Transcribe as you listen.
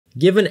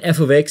Given f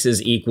of x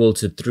is equal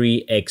to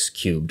 3x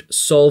cubed,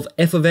 solve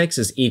f of x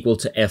is equal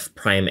to f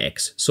prime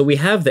x. So we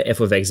have the f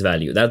of x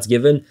value. That's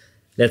given.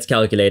 Let's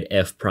calculate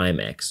f prime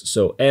x.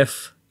 So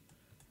f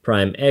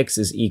prime x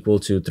is equal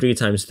to 3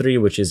 times 3,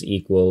 which is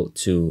equal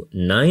to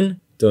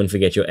 9. Don't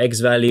forget your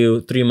x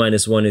value. 3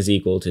 minus 1 is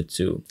equal to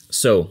 2.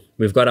 So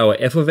we've got our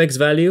f of x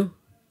value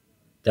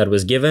that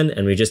was given,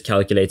 and we just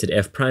calculated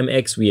f prime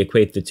x. We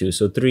equate the two.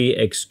 So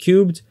 3x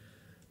cubed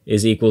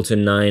is equal to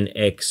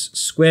 9x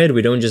squared.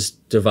 We don't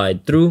just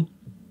divide through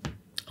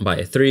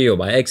by 3 or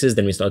by x's,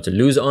 then we start to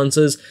lose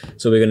answers.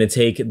 So we're going to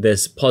take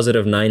this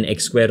positive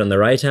 9x squared on the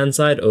right-hand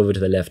side over to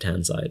the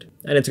left-hand side.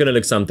 And it's going to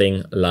look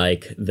something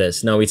like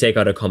this. Now we take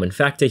out a common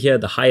factor here.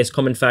 The highest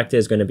common factor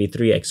is going to be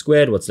 3x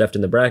squared. What's left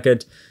in the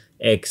bracket?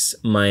 X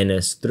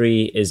minus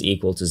 3 is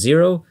equal to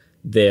 0.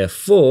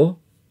 Therefore,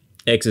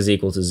 x is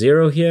equal to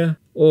 0 here,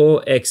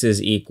 or x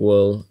is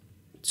equal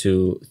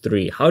to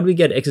 3. How do we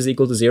get x is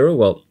equal to 0?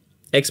 Well,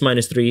 x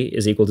minus 3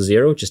 is equal to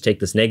 0. Just take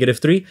this negative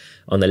 3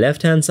 on the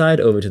left-hand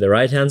side over to the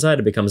right-hand side.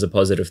 It becomes a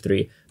positive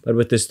 3. But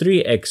with this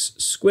 3x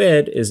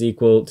squared is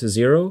equal to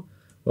 0,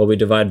 well, we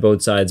divide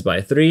both sides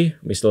by 3.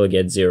 We still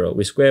get 0.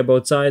 We square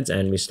both sides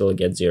and we still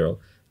get 0.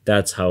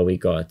 That's how we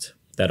got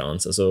that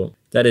answer. So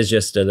that is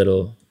just a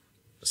little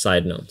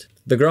side note.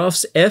 The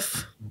graphs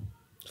f,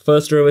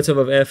 first derivative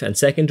of f and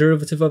second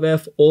derivative of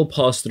f, all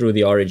pass through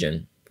the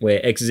origin,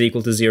 where x is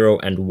equal to 0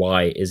 and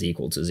y is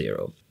equal to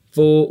 0.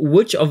 For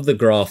which of the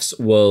graphs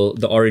will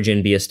the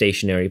origin be a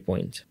stationary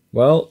point?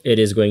 Well, it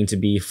is going to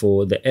be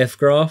for the f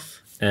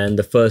graph and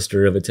the first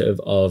derivative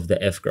of the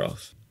f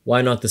graph.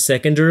 Why not the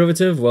second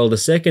derivative? Well, the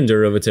second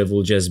derivative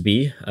will just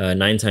be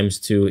 9 times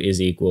 2 is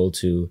equal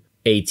to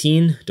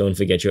 18. Don't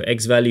forget your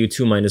x value.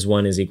 2 minus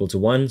 1 is equal to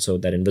 1. So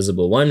that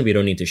invisible 1, we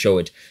don't need to show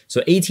it.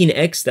 So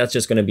 18x, that's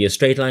just going to be a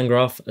straight line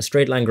graph. A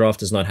straight line graph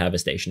does not have a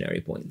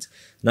stationary point.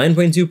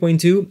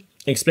 9.2.2.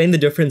 Explain the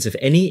difference, if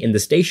any, in the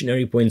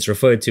stationary points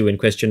referred to in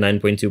question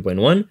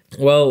 9.2.1.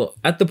 Well,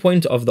 at the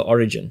point of the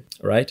origin,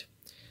 right?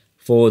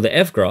 For the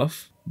f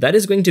graph, that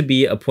is going to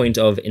be a point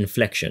of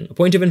inflection. A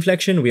point of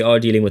inflection, we are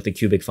dealing with the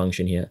cubic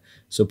function here.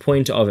 So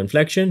point of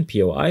inflection,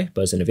 POI,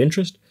 person of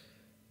interest.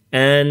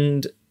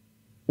 And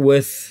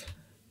with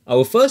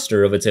our first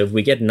derivative,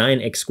 we get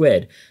 9x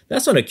squared.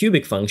 That's not a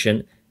cubic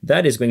function.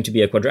 That is going to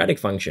be a quadratic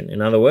function. In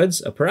other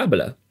words, a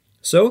parabola.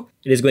 So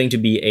it is going to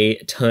be a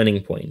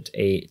turning point,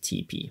 a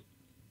TP.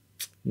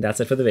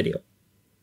 That's it for the video.